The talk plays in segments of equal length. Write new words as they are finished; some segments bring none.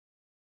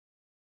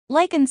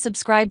Like and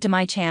subscribe to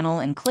my channel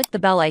and click the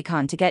bell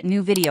icon to get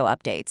new video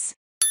updates.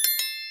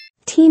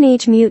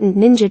 Teenage Mutant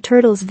Ninja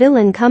Turtles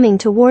villain coming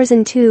to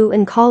Warzone 2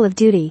 and Call of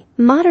Duty.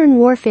 Modern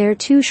Warfare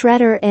 2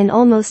 Shredder and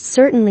almost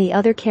certainly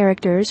other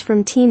characters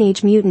from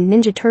Teenage Mutant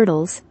Ninja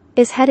Turtles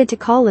is headed to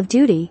Call of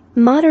Duty,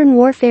 Modern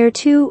Warfare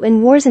 2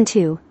 and Warzone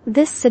 2.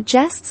 This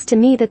suggests to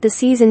me that the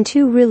Season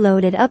 2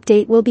 Reloaded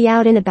update will be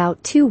out in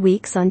about 2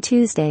 weeks on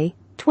Tuesday.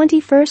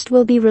 21st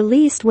will be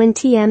released when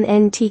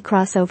TMNT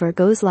crossover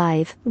goes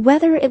live.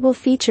 Whether it will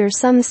feature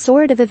some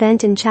sort of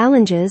event and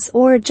challenges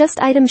or just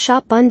item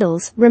shop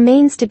bundles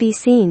remains to be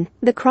seen.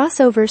 The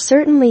crossover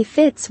certainly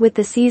fits with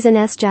the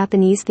season's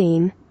Japanese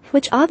theme,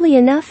 which oddly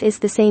enough is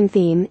the same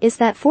theme as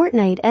that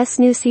Fortnite's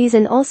new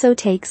season also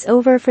takes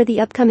over for the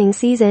upcoming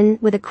season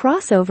with a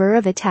crossover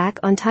of Attack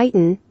on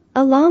Titan.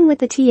 Along with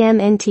the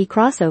TMNT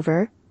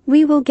crossover,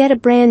 we will get a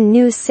brand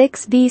new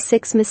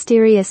 6v6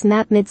 mysterious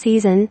map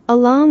mid-season,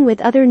 along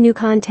with other new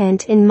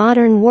content in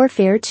Modern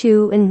Warfare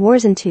 2 and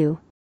Warzone 2.